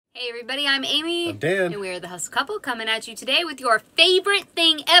Hey everybody, I'm Amy. I'm Dan. And we're the Hustle Couple coming at you today with your favorite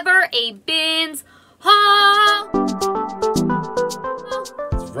thing ever, a bins haul.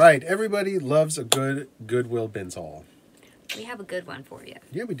 That's right. Everybody loves a good Goodwill bins haul. We have a good one for you.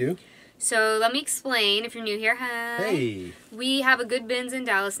 Yeah, we do. So let me explain if you're new here. Hi. Hey. We have a good bins in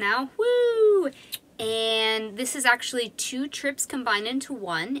Dallas now. Woo! And this is actually 2 trips combined into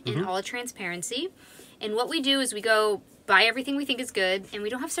one in all transparency. And what we do is we go buy everything we think is good, and we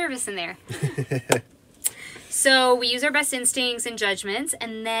don't have service in there. So we use our best instincts and judgments,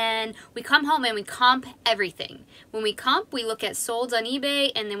 and then we come home and we comp everything. When we comp, we look at solds on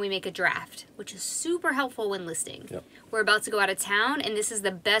eBay, and then we make a draft, which is super helpful when listing. Yep. We're about to go out of town, and this is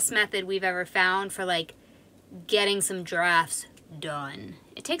the best method we've ever found for like getting some drafts done.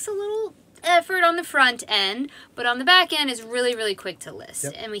 It takes a little effort on the front end, but on the back end is really, really quick to list.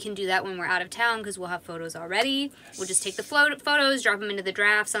 Yep. And we can do that when we're out of town because we'll have photos already. Yes. We'll just take the photos, drop them into the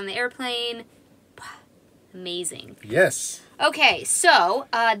drafts on the airplane. Amazing. Yes. Okay, so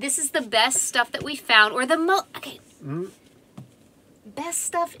this is the best stuff that we found, or the best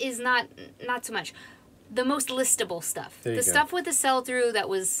stuff is not so much. The most listable stuff. The stuff with the sell-through that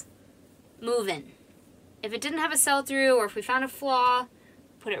was moving. If it didn't have a sell-through, or if we found a flaw,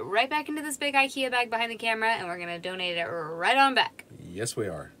 put it right back into this big IKEA bag behind the camera, and we're going to donate it right on back. Yes, we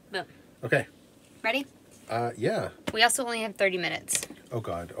are. Boom. Okay. Ready? Yeah. We also only have 30 minutes. Oh,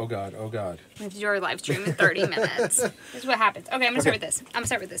 God. Oh, God. Oh, God. We have to do our live stream in 30 minutes. This is what happens. Okay, I'm going to start with this. I'm going to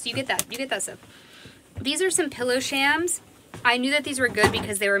start with this. You get that. You get that stuff. These are some pillow shams. I knew that these were good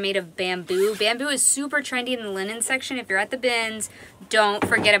because they were made of bamboo. Bamboo is super trendy in the linen section. If you're at the bins, don't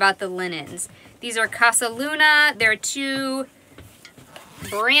forget about the linens. These are Casa Luna. They're 2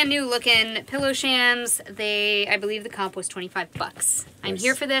 brand new looking pillow shams. I believe the comp was 25 bucks. I'm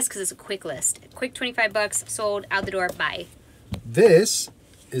here for this because it's a quick list. Quick 25 bucks, sold, out the door, bye. This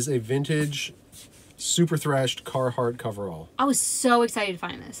is a vintage, super thrashed Carhartt coverall. I was so excited to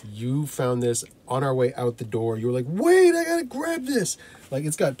find this. You found this on our way out the door. You were like, wait, I gotta grab this. Like,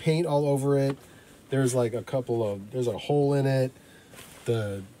 it's got paint all over it. There's like there's a hole in it.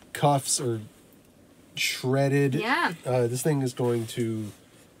 The cuffs are shredded. Yeah. This thing is going to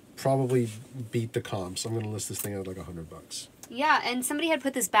probably beat the comps. I'm going to list this thing at like $100. Yeah, and somebody had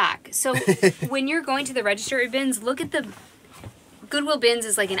put this back. So when you're going to the register bins, look at the Goodwill bins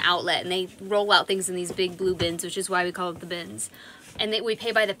is like an outlet, and they roll out things in these big blue bins, which is why we call it the bins. And we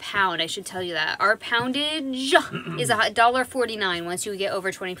pay by the pound, I should tell you that. Our poundage is $1.49 once you get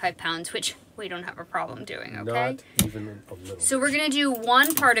over 25 pounds, which we don't have a problem doing, okay? Not even a little. So we're going to do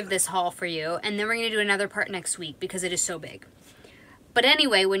one part of this haul for you, and then we're going to do another part next week because it is so big. But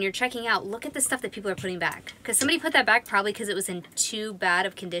anyway, when you're checking out, look at the stuff that people are putting back. Because somebody put that back probably because it was in too bad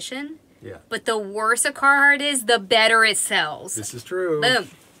of condition. Yeah. But the worse a Carhartt is, the better it sells. This is true. Boom.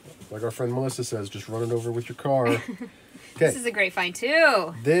 Like our friend Melissa says, just run it over with your car. Okay. This is a great find,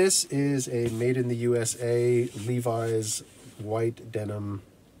 too. This is a made in the USA Levi's white denim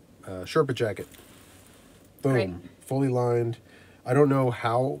Sherpa jacket. Boom. Great. Fully lined. I don't know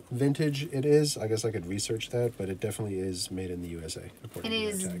how vintage it is. I guess I could research that, but it definitely is made in the USA. It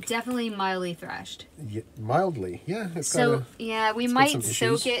is definitely mildly thrashed. Yeah, mildly. Yeah. It's we might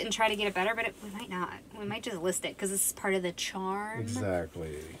soak it and try to get it better, but we might not. We might just list it because this is part of the charm.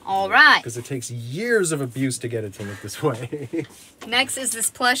 Exactly. All right. Because it takes years of abuse to get it to look this way. Next is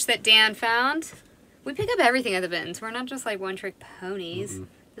this plush that Dan found. We pick up everything at the bins. We're not just like one-trick ponies.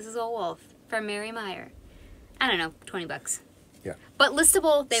 This is a wolf from Mary Meyer. I don't know, 20 bucks. Yeah. But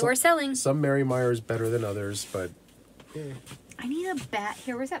listable, they were selling. Some Mary Meyer is better than others, but... Yeah. I need a bat.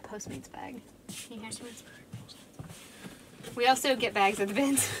 Here, where's that Postmates bag? Can you hear some? We also get bags at the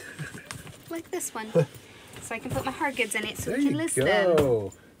bins. Like this one. So I can put my hard goods in it so we can list them.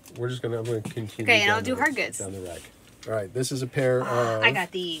 I'm going to continue. Okay, and I'll do hard goods. Down the rack. All right, this is a pair of... I got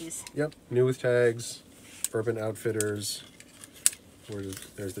these. Yep, new with tags. Urban Outfitters.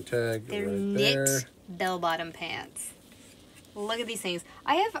 There's the tag. They're right knit there. bell-bottom pants. Look at these things.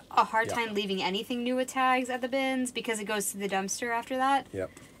 I have a hard time leaving anything new with tags at the bins because it goes to the dumpster after that.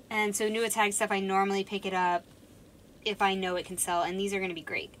 Yep. And so new with tag stuff, I normally pick it up if I know it can sell, and these are going to be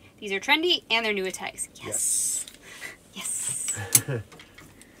great. These are trendy, and they're new with tags. Yes. Yes.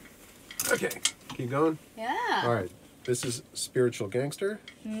 Okay, keep going. Yeah. All right, this is Spiritual Gangster.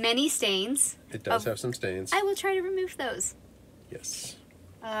 Many stains. It does have some stains. I will try to remove those. Yes.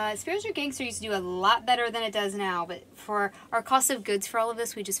 Spiritual Gangster used to do a lot better than it does now, but for our cost of goods for all of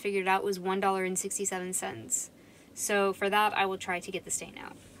this, we just figured it out was $1.67. So for that, I will try to get the stain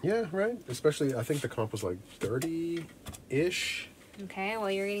out. Yeah, right. Especially, I think the comp was like 30-ish. Okay, while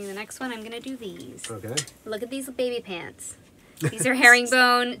you're eating the next one, I'm going to do these. Okay. Look at these baby pants. These are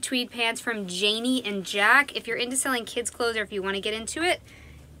herringbone tweed pants from Janie and Jack. If you're into selling kids' clothes or if you want to get into it,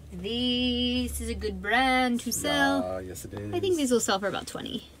 this is a good brand to sell. Yes, it is. I think these will sell for about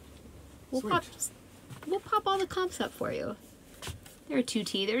 20. We'll Sweet. pop all the comps up for you. They're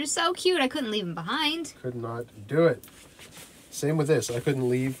 2T. They're just so cute. I couldn't leave them behind. Could not do it. Same with this. I couldn't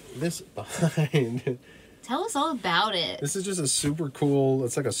leave this behind. Tell us all about it. This is just a super cool,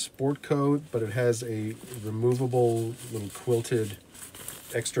 it's like a sport coat, but it has a removable little quilted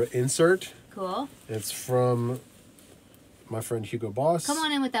extra insert. Cool. It's from my friend Hugo Boss. Come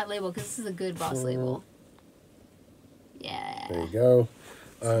on in with that label because this is a good Boss label. Yeah. There you go.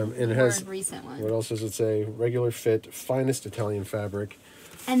 And it has, recent one. what else does it say? Regular fit, finest Italian fabric.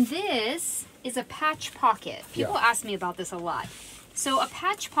 And this is a patch pocket. People ask me about this a lot. So a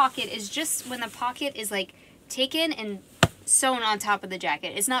patch pocket is just when the pocket is like taken and sewn on top of the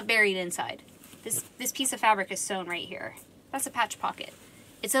jacket. It's not buried inside. This piece of fabric is sewn right here. That's a patch pocket.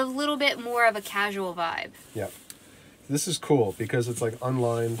 It's a little bit more of a casual vibe. Yeah. This is cool because it's like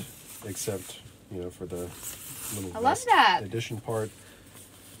unlined except, you know, for the little I love that. edition part.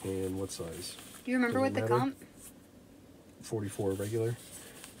 And what size? Do you remember what the comp? 44 regular.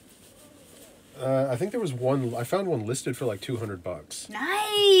 I think there was one. I found one listed for like $200.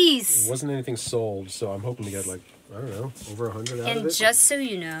 Nice. It wasn't anything sold, so I'm hoping to get like, I don't know, over 100 out of it. And just so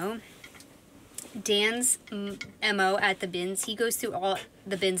you know, Dan's MO at the bins, he goes through all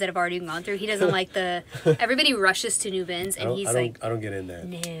the bins that have already gone through. He doesn't like everybody rushes to new bins, and he's like, I don't get in that.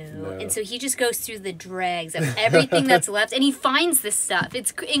 No. And so he just goes through the dregs of everything that's left, and he finds this stuff.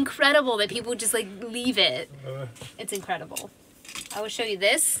 It's incredible that people just like leave it. It's incredible. I will show you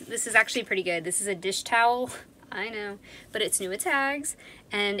this. This is actually pretty good. This is a dish towel. I know. But it's new with tags.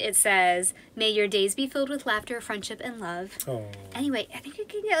 And it says, "May your days be filled with laughter, friendship, and love." Oh. Anyway, I think you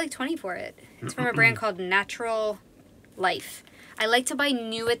can get like 20 for it. It's from a brand called Natural Life. I like to buy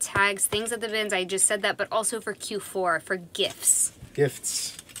new with tags, things at the bins. I just said that, but also for Q4, for gifts.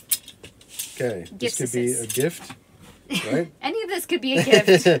 Gifts. Okay. This could be a gift, right? Any of this could be a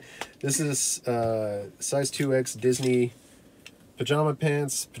gift. This is size 2X Disney pajama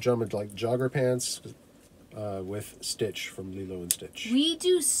pants, pajama like jogger pants with Stitch from Lilo and Stitch. We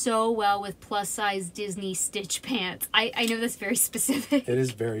do so well with plus size Disney Stitch pants. I know that's very specific. It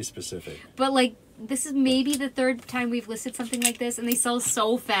is very specific. But like this is maybe the third time we've listed something like this and they sell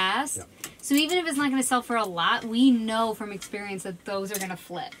so fast. Yeah. So even if it's not going to sell for a lot, we know from experience that those are going to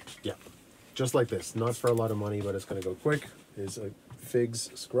flip. Yeah. Just like this. Not for a lot of money, but it's going to go quick. Is a Figs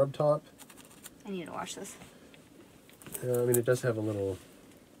scrub top. I need to wash this. I mean, it does have a little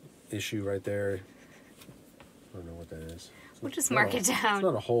issue right there. I don't know what that is. We'll just mark it down. It's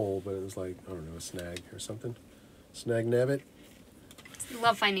not a hole, but it was like, I don't know, a snag or something. Snag nabbit.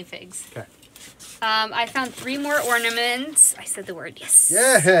 Love finding figs. Okay. I found 3 more ornaments. I said the word, yes.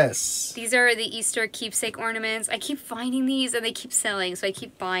 Yes! These are the Easter keepsake ornaments. I keep finding these and they keep selling, so I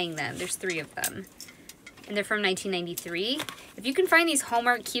keep buying them. There's 3 of them. And they're from 1993. If you can find these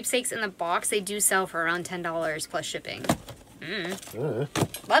Hallmark keepsakes in the box, they do sell for around $10 plus shipping.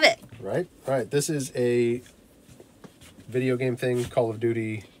 Love it. Right? All right, this is a video game thing, Call of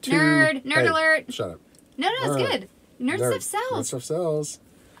Duty 2. Nerd alert. Shut up. No, it's good. Nerd stuff sells. Nerd stuff sells.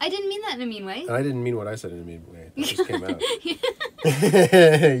 I didn't mean that in a mean way. And I didn't mean what I said in a mean way. It just came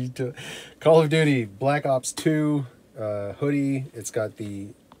out. Call of Duty Black Ops 2 hoodie. It's got the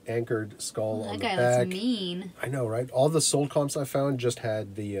anchored skull on the back. That guy looks mean. I know, right? All the sold comps I found just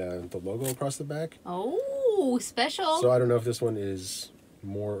had the logo across the back. Oh, special. So I don't know if this one is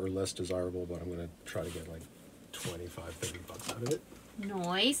more or less desirable, but I'm going to try to get like 25, 30 bucks out of it.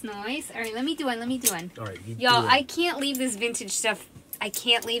 Nice. All right, let me do one. All right. Y'all, I can't leave this vintage stuff. I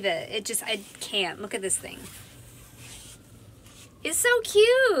can't leave it. I can't. Look at this thing. It's so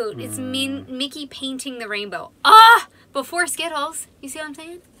cute. It's Mickey painting the rainbow. Before Skittles. You see what I'm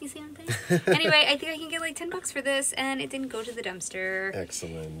saying? Anyway, I think I can get like $10 for this, and it didn't go to the dumpster.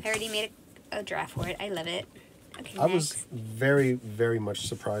 Excellent. I already made a draft for it. I love it. Okay, I was very, very much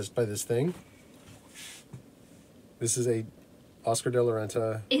surprised by this thing. This is a Oscar de la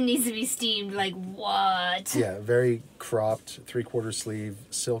Renta. It needs to be steamed. Like, what? Yeah, very cropped, 3/4 sleeve,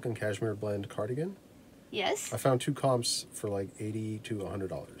 silk and cashmere blend cardigan. Yes. I found 2 comps for like $80 to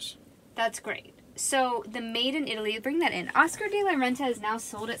 $100. That's great. So the made in Italy, bring that in. Oscar de la Renta is now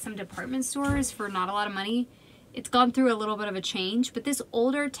sold at some department stores for not a lot of money. It's gone through a little bit of a change, but this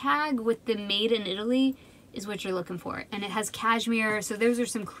older tag with the made in Italy is what you're looking for. And it has cashmere, so those are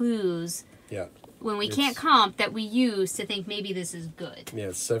some clues. Yeah. When we can't comp that we use to think maybe this is good. Yeah,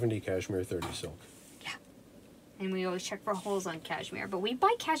 it's 70 cashmere, 30 silk. Yeah. And we always check for holes on cashmere. But we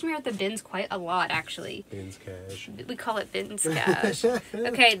buy cashmere at the bins quite a lot, actually. Bins cash. We call it bins cash.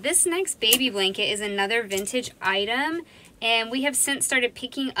 Okay, this next baby blanket is another vintage item. And we have since started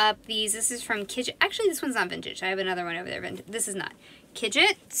picking up these. This is from Kidget. Actually, this one's not vintage. I have another one over there. This is not.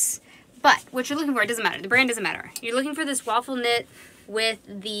 Kidget's. But what you're looking for, it doesn't matter. The brand doesn't matter. You're looking for this waffle knit with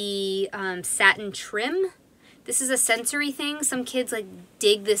the satin trim. This is a sensory thing. Some kids like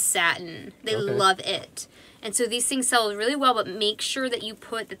dig this satin. They love it. And so these things sell really well, but make sure that you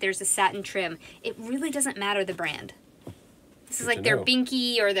put that there's a satin trim. It really doesn't matter the brand. This is like their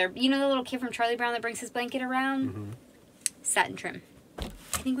Binky or their, you know, the little kid from Charlie Brown that brings his blanket around? Satin trim. I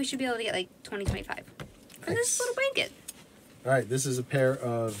think we should be able to get like $20, $25 for this little blanket. All right, this is a pair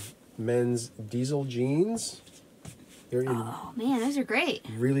of men's diesel jeans. They're in oh man, those are great.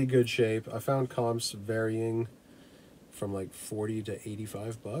 Really good shape. I found comps varying from like $40 to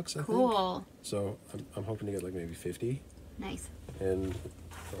 $85, I think. Cool. So I'm hoping to get like maybe 50. Nice. And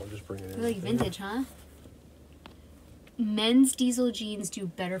I'll just bring it in. They're like vintage, huh? Men's diesel jeans do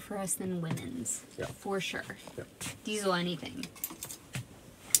better for us than women's. Yeah. For sure. Yeah. Diesel anything.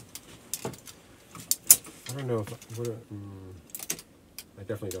 I don't know if I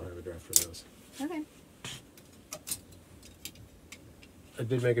definitely don't have a draft for those. Okay. I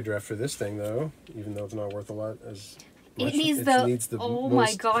did make a draft for this thing though, even though it's not worth a lot as much. It needs the oh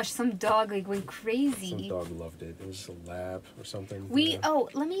my gosh, some dog like went crazy. Some dog loved it. It was a lab or something.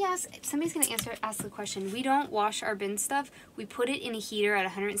 Let me ask, somebody's gonna ask the question. We don't wash our bin stuff. We put it in a heater at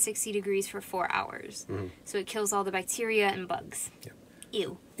 160 degrees for 4 hours. So it kills all the bacteria and bugs. Yeah.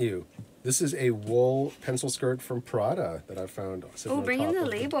 Ew. This is a wool pencil skirt from Prada that I found. Oh, bring in the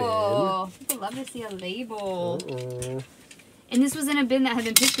label. People love to see a label. And this was in a bin that had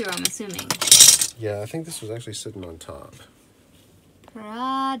been picked through, I'm assuming. Yeah, I think this was actually sitting on top.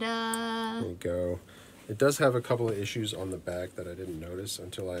 Prada. There you go. It does have a couple of issues on the back that I didn't notice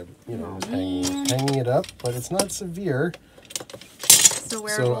until I, was hanging it up, but it's not severe. Still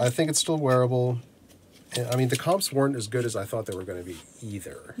wearable. So I think it's still wearable. And, I mean, the comps weren't as good as I thought they were going to be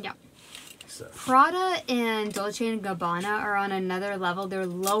either. Yeah. So. Prada and Dolce & Gabbana are on another level. They're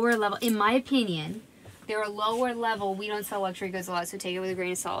lower level, in my opinion. They're a lower level. We don't sell luxury goods a lot, so take it with a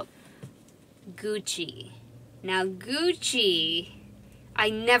grain of salt. Gucci. Now, Gucci, I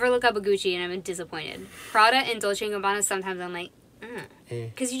never look up a Gucci and I'm disappointed. Prada and Dolce & Gabbana, sometimes I'm like,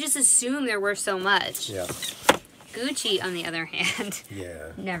 because you just assume they're worth so much. Yeah. Gucci, on the other hand,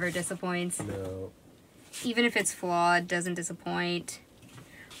 never disappoints. No. Even if it's flawed, doesn't disappoint.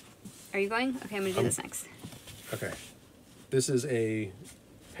 Are you going? Okay, I'm going to do this next. Okay. This is a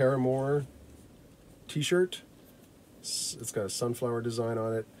Paramore t-shirt. It's got a sunflower design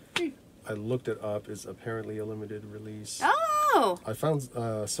on it. I looked it up. It's apparently a limited release. Oh! I found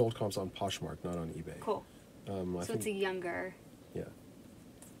sold comps on Poshmark, not on eBay. Cool. So it's a younger... Yeah.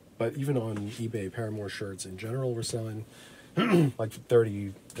 But even on eBay, Paramore shirts in general were selling like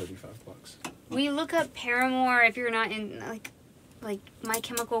 $30, $35. We look up Paramore if you're not in, like My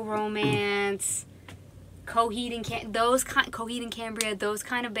Chemical Romance... Coheed and Cambria, those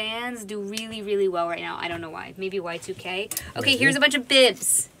kind of bands do really, really well right now. I don't know why. Maybe Y2K. Okay, here's a bunch of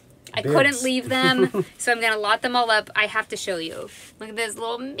bibs. I couldn't leave them, so I'm going to lot them all up. I have to show you. Look at this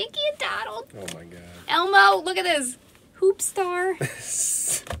little Mickey and Donald. Oh, my God. Elmo, look at this. Hoop Star.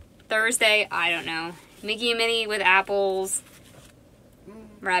 Thursday, I don't know. Mickey and Minnie with apples.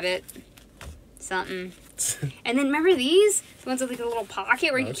 Rabbit. Something. And then remember these? The ones with like a little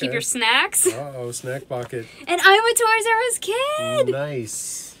pocket where you can keep your snacks? Uh-oh, snack pocket. And I'm a Toys R Us kid!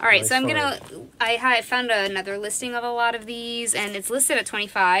 Nice. All right, nice so I'm going to... I found another listing of a lot of these, and it's listed at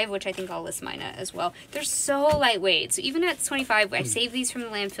 $25, which I think I'll list mine at as well. They're so lightweight. So even at $25, I saved these from the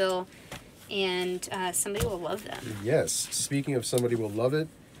landfill, and somebody will love them. Yes. Speaking of somebody will love it,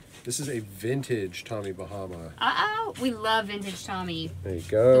 this is a vintage Tommy Bahama. Uh-oh. We love vintage Tommy. There you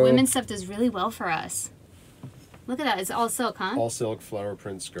go. The women's stuff does really well for us. Look at that. It's all silk, huh? All silk flower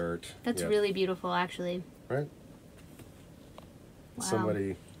print skirt. That's really beautiful, actually. Right?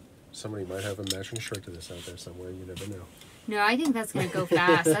 Wow. Somebody might have a matching shirt to this out there somewhere. You never know. No, I think that's going to go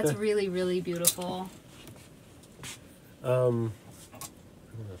fast. That's really, really beautiful. I don't know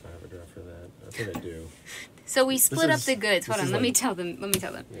if I have a draft for that. I think I do. So we split up the goods. Hold on, let me tell them.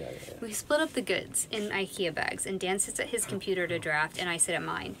 Yeah. We split up the goods in IKEA bags, and Dan sits at his computer to draft, and I sit at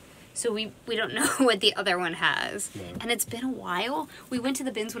mine. So we don't know what the other one has. No. And it's been a while. We went to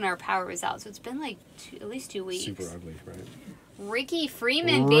the bins when our power was out, so it's been like at least 2 weeks. Super ugly, right? Ricky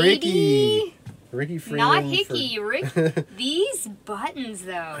Freeman, baby! Ricky Freeman. Not Hickey, Rick. These buttons,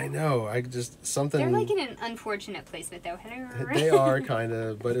 though. I know. I just something. They're like in an unfortunate placement, though. They are kind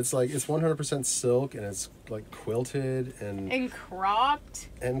of, but it's like it's 100% silk and it's like quilted and cropped.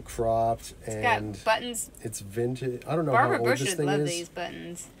 And cropped It's got buttons. It's vintage. I don't know Barbara how old Bush this would thing love is. these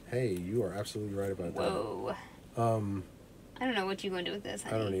buttons. Hey, you are absolutely right about Whoa. that. I don't know what you're going to do with this,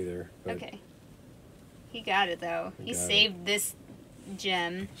 honey. I don't either. Okay. He got it, though. He saved this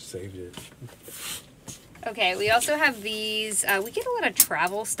gem. Saved it. Okay, we also have these. We get a lot of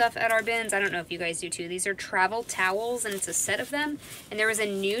travel stuff at our bins. I don't know if you guys do too. These are travel towels, and it's a set of them. And there was a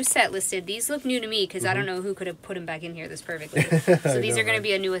new set listed. These look new to me because I don't know who could have put them back in here this perfectly. So these are going to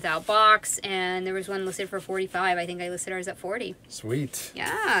be a new without box. And there was one listed for $45. I think I listed ours at $40. Sweet.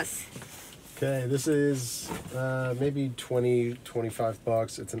 Yes. Okay, this is maybe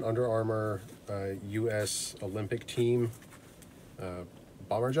 $20-25. It's an Under Armour U.S. Olympic team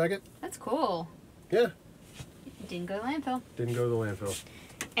bomber jacket. That's cool. Yeah. Didn't go to landfill. Didn't go to the landfill.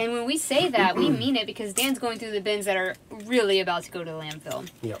 And when we say that, we mean it because Dan's going through the bins that are really about to go to the landfill.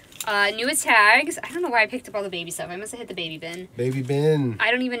 Yep. Newest tags. I don't know why I picked up all the baby stuff. I must have hit the baby bin. Baby bin. I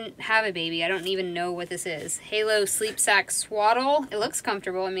don't even have a baby. I don't even know what this is. Halo Sleep Sack Swaddle. It looks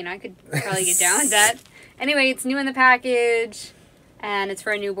comfortable. I mean, I could probably get down with that. Anyway, it's new in the package, and it's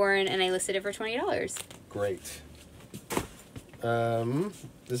for a newborn, and I listed it for $20. Great.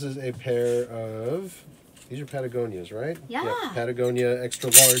 This is a pair of... These are Patagonias, right? Yeah. Yep. Patagonia extra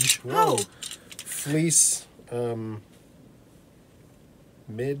large. Whoa. Fleece,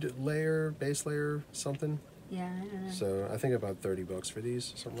 mid-layer, base layer, something. Yeah, I don't know. So I think about $30 for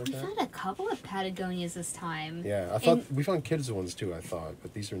these, something like We that. found a couple of Patagonias this time. Yeah, I thought we found kids' ones too. I thought,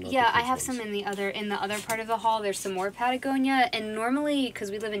 but these are not. Yeah, the I kids' have ones. some in the other part of the hall. There's some more Patagonia, and normally because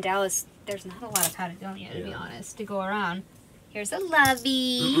we live in Dallas, there's not a lot of Patagonia to be honest to go around. Here's a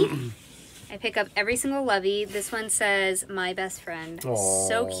lovey. I pick up every single lovey. This one says "My Best Friend." Aww.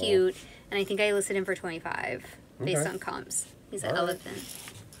 So cute, and I think I listed him for $25 based on comps. He's an All right. elephant.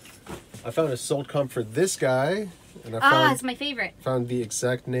 I found a sold comp for this guy, and I found It's my favorite. found the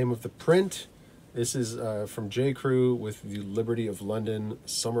exact name of the print. This is from J. Crew with the Liberty of London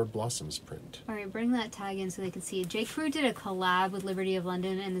Summer Blossoms print. All right, bring that tag in so they can see it. J. Crew did a collab with Liberty of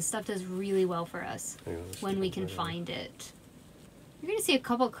London, and this stuff does really well for us when we can find it. You're going to see a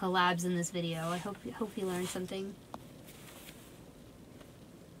couple collabs in this video. I hope you learned something.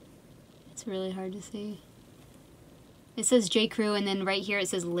 It's really hard to see. It says J. Crew, and then right here it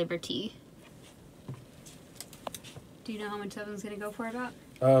says Liberty. Do you know how much that one's going to go for about?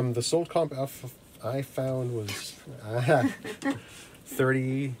 The sold comp I found was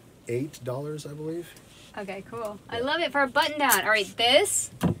 $38, I believe. Okay, cool. I love it for a button down. All right,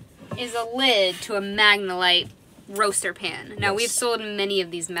 this is a lid to a Magnolite roaster pan. Now, we've sold many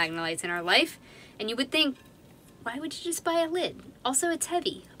of these Magnolites in our life, and you would think, why would you just buy a lid? Also, it's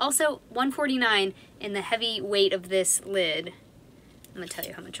heavy. Also, $149 in the heavy weight of this lid. I'm going to tell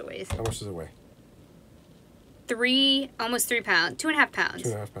you how much it weighs. How much does it weigh? Almost 3 pounds, 2.5 pounds.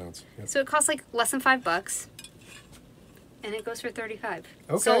 2.5 pounds. Yep. So it costs like less than $5, and it goes for $35.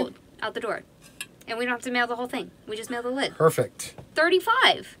 Okay. Sold out the door, and we don't have to mail the whole thing. We just mail the lid. Perfect.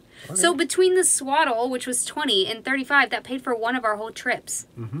 $35. Okay. So between the swaddle, which was $20, and $35, that paid for one of our whole trips.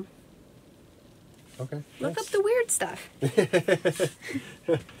 Mm-hmm. Okay. Look up the weird stuff.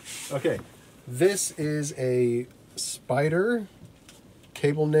 Okay. This is a spider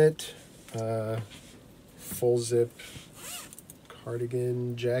cable knit full zip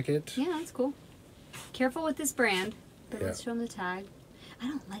cardigan jacket. Yeah, that's cool. Careful with this brand, but Yeah. let's show them the tag. I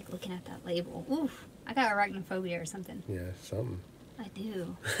don't like looking at that label. Oof. I got arachnophobia or something. Yeah, something. I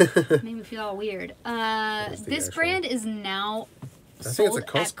do. Made me feel all weird. This actual- brand is now I think sold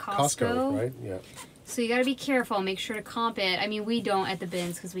it's a at Costco. right? Yeah. So you got to be careful. Make sure to comp it. I mean, we don't at the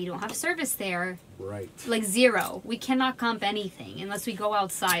bins because we don't have service there. Right. Like 0. We cannot comp anything unless we go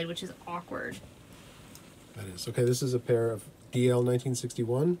outside, which is awkward. That is. Okay, this is a pair of DL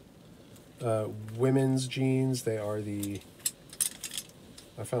 1961 women's jeans. They are the...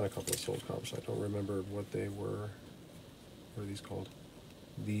 I found a couple of sold comps. I don't remember what they were. What are these called?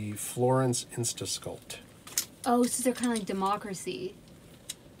 The Florence Instasculpt. Oh, so they're kind of like Democracy.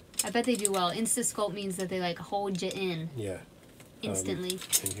 I bet they do well. Insta-sculpt means that they like hold you in Yeah. instantly.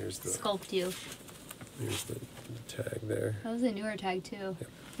 And here's the Sculpt you. here's the tag there. That was a newer tag too. Yep.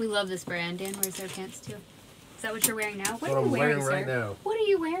 We love this brand. Dan wears their pants too. Is that what you're wearing now? What What are you I'm wearing, wearing right sir? now. What are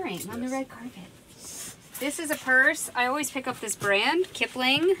you wearing on the Yes. red carpet? This is a purse. I always pick up this brand,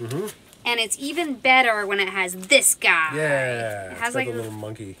 Kipling. Mm-hmm. And it's even better when it has this guy. Yeah. It It's has got like the little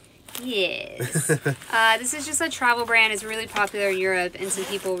monkey. Yes. This is just a travel brand. It's really popular in Europe, and some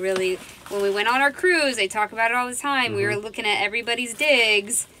people really, when we went on our cruise, they talk about it all the time. We were looking at everybody's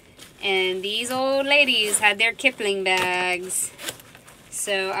digs, and these old ladies had their Kipling bags.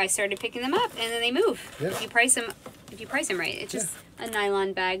 So I started picking them up, and then they move. Yep. If you price them right. It's just a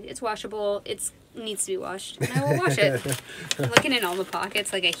nylon bag. It's washable. It needs to be washed, and I will wash it. Looking in all the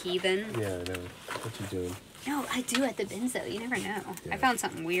pockets like a heathen. Yeah, I know. What you doing? No, I do at the bins though. You never know. Yeah. I found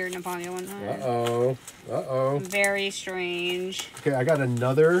something weird in a pocket one time. Uh-oh. Very strange. Okay, I got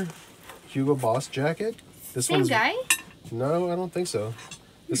another Hugo Boss jacket. Same guy? No, I don't think so.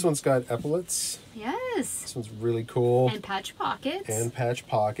 This one's got epaulets. Yes. This one's really cool. And patch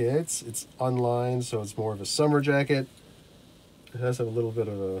pockets. It's unlined, so it's more of a summer jacket. It has a little bit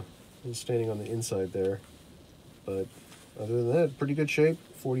of a staining on the inside there. But other than that, pretty good shape.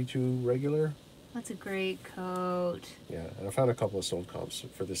 42 regular. That's a great coat. Yeah, and I found a couple of sold comps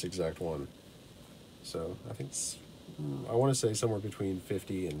for this exact one. So I think I want to say somewhere between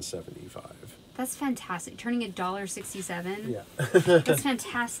 50 and 75. That's fantastic. Turning $1.67. Yeah. That's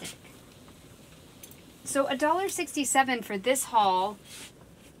fantastic. So $1.67 for this haul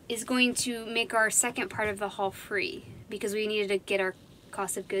is going to make our second part of the haul free because we needed to get our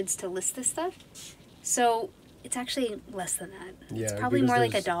cost of goods to list this stuff. So it's actually less than that. Yeah, it's probably more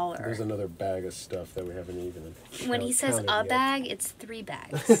like $1. There's another bag of stuff that we haven't even When he says a yet. bag, it's 3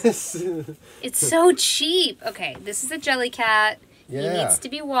 bags. It's so cheap. Okay, this is a Jellycat. Yeah. He needs to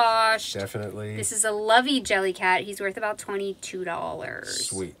be washed. Definitely. This is a Lovey Jellycat. He's worth about $22.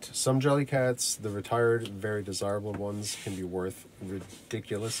 Sweet. Some Jellycats, the retired, very desirable ones, can be worth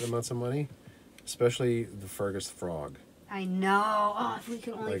ridiculous amounts of money, especially the Fergus Frog. I know. Oh, if we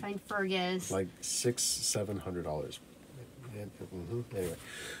could only find Fergus. Like $600-700.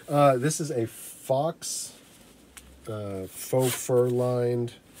 Anyway, this is a Fox faux fur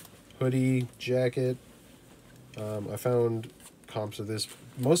lined hoodie jacket. I found comps of this.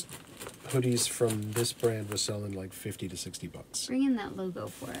 Most hoodies from this brand was selling like $50 to $60. Bring in that logo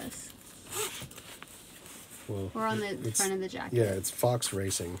for us. Well, or on the front of the jacket. Yeah, it's Fox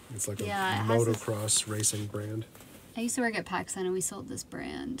Racing. It's like a motocross racing brand. I used to work at PacSun and we sold this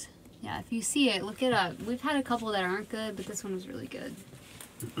brand. Yeah, if you see it, look it up. We've had a couple that aren't good, but this one was really good.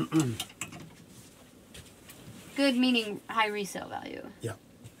 Good meaning high resale value. Yeah.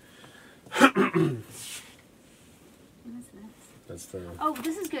 What is this? That's the... Oh,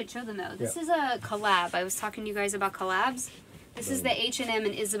 this is good. Show them though. This is a collab. I was talking to you guys about collabs. This is the H&M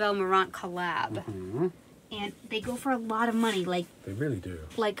and Isabel Marant collab. And they go for a lot of money, like... They really do.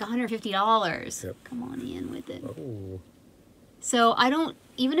 Like $150. Yep. Come on in with it. Oh. So I don't...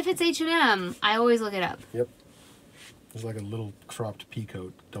 Even if it's H&M, I always look it up. Yep. There's like a little cropped pea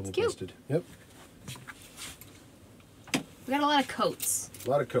coat, double-breasted. Yep. We got a lot of coats. A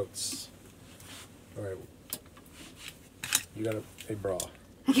lot of coats. All right. You got a bra.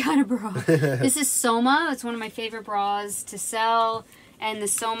 I got a bra. This is Soma. It's one of my favorite bras to sell. And the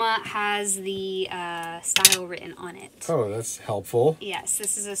Soma has the style written on it. Oh, that's helpful. Yes,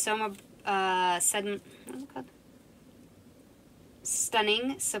 this is a Soma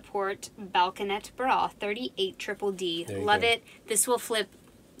Stunning Support Balconette Bra, 38 Triple D. Love it. This will flip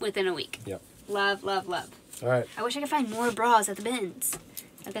within a week. Yep. Love, love, love. All right. I wish I could find more bras at the bins.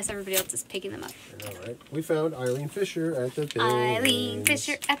 I guess everybody else is picking them up. All right. We found Eileen Fisher at the bins. Eileen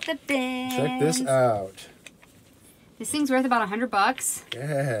Fisher at the bins. Check this out. This thing's worth about $100.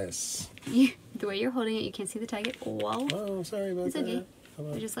 Yes. The way you're holding it, you can't see the tag. Whoa. Oh, sorry about that. It's okay.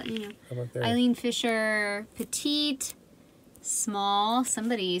 I'm just letting you know. How about that? Eileen Fisher, petite, small,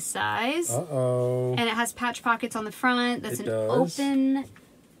 somebody's size. Uh-oh. And it has patch pockets on the front. That's open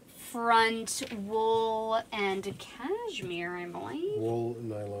front wool and cashmere, I believe. Wool,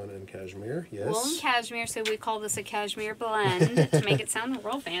 nylon, and cashmere, yes. Wool and cashmere, so we call this a cashmere blend to make it sound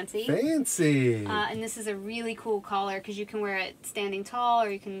real fancy. Fancy! And this is a really cool collar because you can wear it standing tall or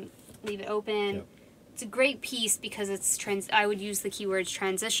you can leave it open. Yep. It's a great piece because it's I would use the keywords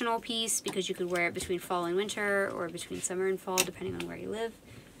transitional piece because you could wear it between fall and winter or between summer and fall depending on where you live.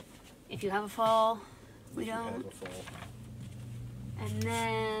 If you have a fall, we don't. Have a fall. And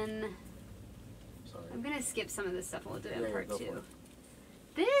then I'm going to skip some of this stuff. We'll do it in part 2.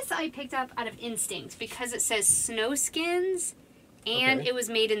 This I picked up out of instinct because it says snow skins and it was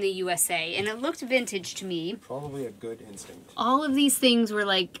made in the USA and it looked vintage to me. Probably a good instinct. All of these things were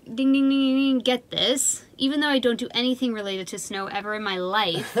like, ding, ding, ding, ding, ding, get this. Even though I don't do anything related to snow ever in my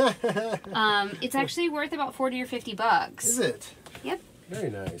life, it's actually worth about $40 or $50. Is it? Yep.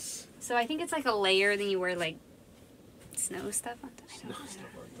 Very nice. So I think it's like a layer, then you wear like snow stuff on top.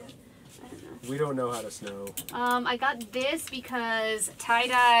 I don't know. We don't know how to snow. I got this because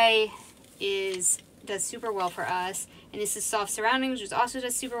tie-dye does super well for us. And this is Soft Surroundings, which also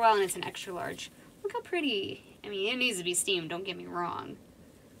does super well, and it's an extra large. Look how pretty. I mean, it needs to be steamed, don't get me wrong.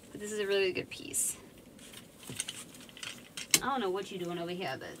 But this is a really good piece. I don't know what you're doing over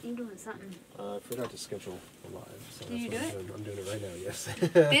here, but you're doing something. I forgot to schedule a live. So Did you do it? I'm doing it right now, yes.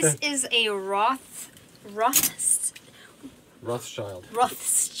 This is a Rothschild.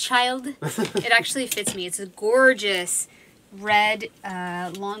 Rothschild. It actually fits me. It's a gorgeous red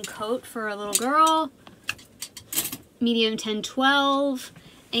long coat for a little girl. Medium 10-12.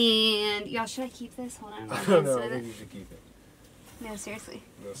 And y'all, should I keep this? Hold on. I don't know. I think you should keep it. No, seriously.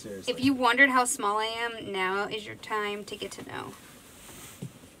 No, seriously. If you wondered how small I am, now is your time to get to know.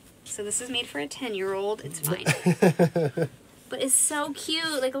 So this is made for a 10-year-old. It's fine. But it's so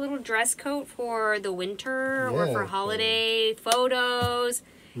cute. Like a little dress coat for the winter or for holiday photos.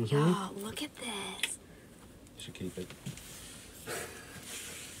 Y'all, look at this. You should keep it.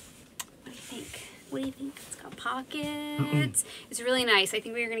 What do you think? What do you think? It's got pockets. It's really nice. I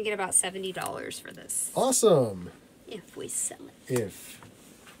think we're going to get about $70 for this. Awesome. If we sell it. If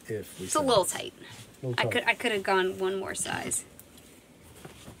we It's sell a little it. tight. Little tight. I could have gone one more size.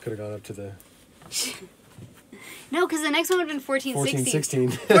 Could have gone up to the No, because the next one would have been 14, 14,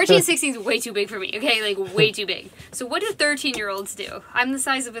 16. 14, 16 is way too big for me, okay? Like, way too big. So what do 13-year-olds do? I'm the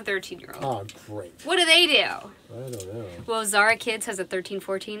size of a 13-year-old. Oh, great. What do they do? I don't know. Well, Zara Kids has a 13,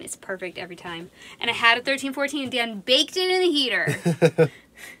 14. It's perfect every time. And I had a 13, 14 and Dan baked it in the heater.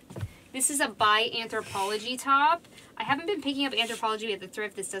 This is a by Anthropology top. I haven't been picking up Anthropology at the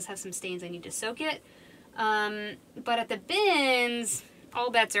thrift. This does have some stains. I need to soak it. But at the bins,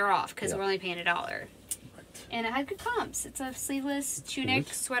 all bets are off because we're only paying $1. And it had good comps. It's a sleeveless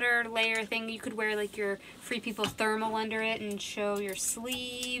tunic, sweater, layer thing. You could wear like your Free People thermal under it and show your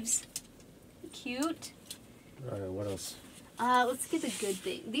sleeves. Cute. What else? Let's get the good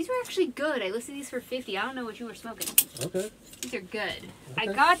thing. These were actually good. I listed these for $50. I don't know what you were smoking. Okay. These are good. Okay.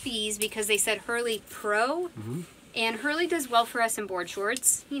 I got these because they said Hurley Pro. And Hurley does well for us in board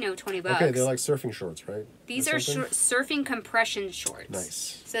shorts. You know, $20. Okay, they're like surfing shorts, right? These are surfing compression shorts.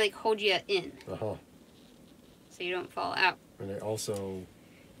 Nice. So they like hold you in. Uh-huh. So you don't fall out. And they also...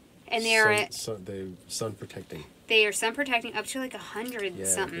 And they're sun protecting. They are sun protecting up to like 100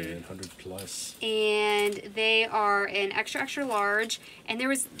 something. Yeah, 100 plus. And they are an extra large. And there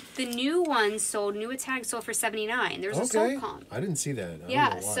was the new ones sold. New tag sold for $79. There was a sold comp. I didn't see that.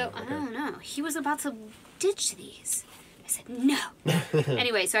 I don't know. He was about to ditch these. I said no.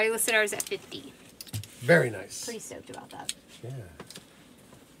 Anyway, so I listed ours at $50. Very nice. Pretty stoked about that. Yeah.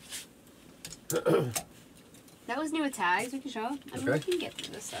 That was New Tags. We can show. I mean, we can get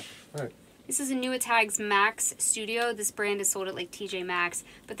through this stuff. All right. This is a New Tags Max Studio. This brand is sold at like TJ Maxx,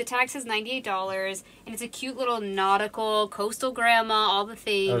 but the tag says $98, and it's a cute little nautical, coastal grandma, all the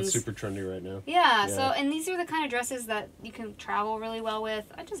things. Oh, it's super trendy right now. Yeah. So, and these are the kind of dresses that you can travel really well with.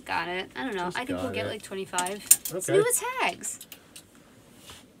 I just got it. I don't know. I think we'll get like 25. Okay. It's New Tags.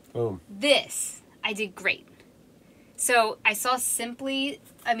 Boom. This, I did great. So I saw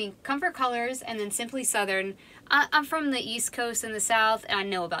Comfort Colors and then Simply Southern. I'm from the East Coast and the South, and I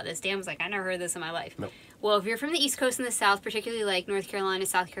know about this. Dan was like, I never heard of this in my life. No. Well, if you're from the East Coast and the South, particularly like North Carolina,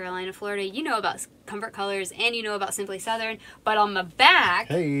 South Carolina, Florida, you know about Comfort Colors and you know about Simply Southern. But on the back,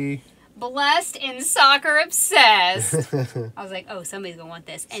 Blessed and Soccer Obsessed. I was like, oh, somebody's going to want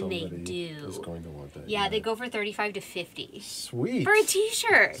this. And they do. Is going to want that. Yeah, they go for $35 to $50. Sweet. For a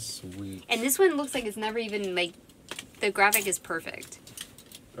t-shirt. Sweet. And this one looks like it's never even, like, the graphic is perfect.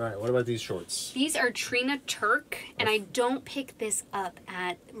 All right, what about these shorts? These are Trina Turk, and I don't pick this up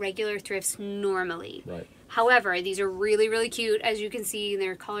at regular thrifts normally. Right. However, these are really, really cute. As you can see,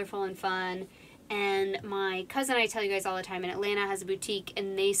 they're colorful and fun. And my cousin, I tell you guys all the time, in Atlanta has a boutique,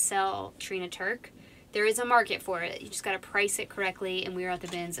 and they sell Trina Turk. There is a market for it. You just got to price it correctly, and we were at the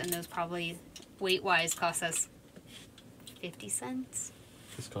bins, and those probably, weight-wise, cost us 50 cents.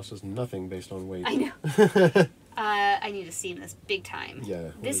 This costs us nothing based on weight. I know. I need to see this big time. Yeah.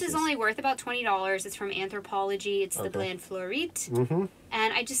 This is only worth about $20. It's from Anthropology. It's the Bland Fluorite.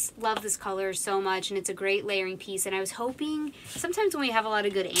 And I just love this color so much, and it's a great layering piece. And I was hoping, sometimes when we have a lot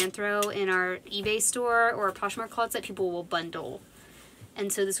of good anthro in our eBay store or Poshmark cloths, that people will bundle.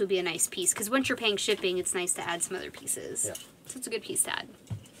 And so this would be a nice piece. Because once you're paying shipping, it's nice to add some other pieces. Yeah. So it's a good piece to add.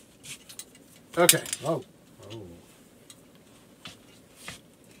 Okay. Oh.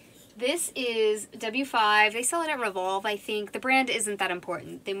 This is W5. They sell it at Revolve, I think. The brand isn't that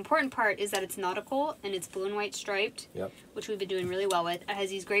important. The important part is that it's nautical and it's blue and white striped, which we've been doing really well with. It has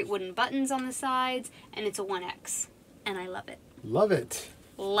these great wooden buttons on the sides, and it's a 1X, and I love it. Love it.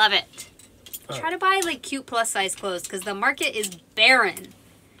 Love it. Try to buy like cute plus size clothes because the market is barren.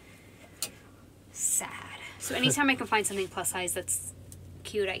 Sad. So anytime I can find something plus size that's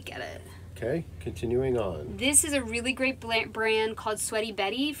cute, I get it. Okay, continuing on. This is a really great brand called Sweaty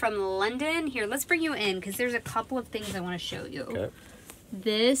Betty from London. Here, let's bring you in because there's a couple of things I want to show you. Okay.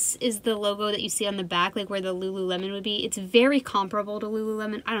 This is the logo that you see on the back, like where the Lululemon would be. It's very comparable to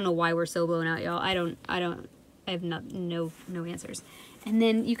Lululemon. I don't know why we're so blown out, y'all. I have no answers. And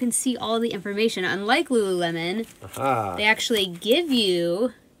then you can see all the information. Unlike Lululemon, they actually give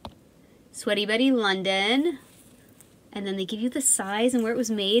you Sweaty Betty London. And then they give you the size and where it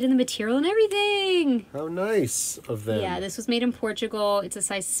was made and the material and everything. How nice of them. Yeah, this was made in Portugal. It's a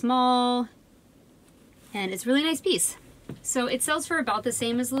size small. And it's a really nice piece. So it sells for about the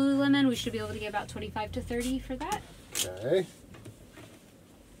same as Lululemon. We should be able to get about 25 to 30 for that. Okay.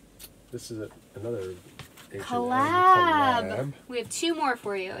 This is another H&M collab. We have 2 more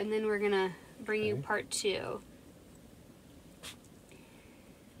for you. And then we're going to bring you part 2.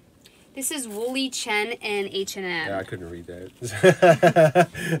 This is Woolly Chen and H&M. Yeah, I couldn't read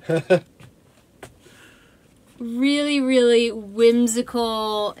that. Really, really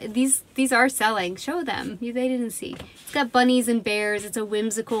whimsical. These are selling. Show them. They didn't see. It's got bunnies and bears. It's a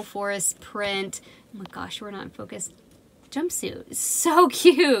whimsical forest print. Oh my gosh, we're not in focus. Jumpsuit. It's so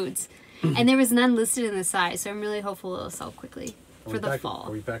cute. And there was none listed in the size, so I'm really hopeful it'll sell quickly for the fall.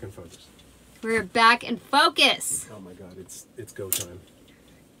 Are we back in focus? We're back in focus. Oh my god, it's go time.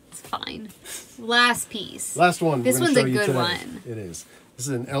 It's fine. Last piece. Last one. This one's a good one. It is. This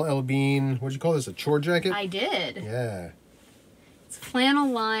is an LL Bean. What'd you call this? A chore jacket? I did. Yeah. It's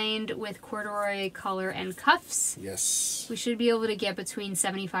flannel lined with corduroy collar and cuffs. Yes. We should be able to get between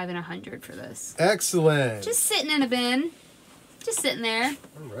 75 and 100 for this. Excellent. Just sitting in a bin. Just sitting there.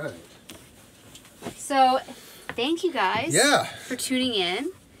 All right. So, thank you guys for tuning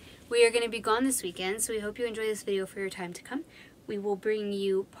in. We are going to be gone this weekend, so we hope you enjoy this video for your time to come. We will bring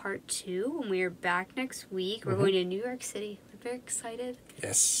you part 2 when we are back next week. We're going to New York City. We're very excited.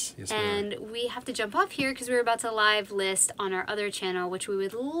 Yes. Yes. And we have to jump off here because we're about to live list on our other channel, which we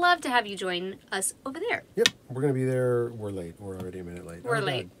would love to have you join us over there. Yep. We're going to be there. We're late. We're already a minute late. We're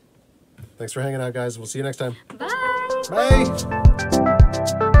late. Thanks for hanging out, guys. We'll see you next time. Bye. Bye.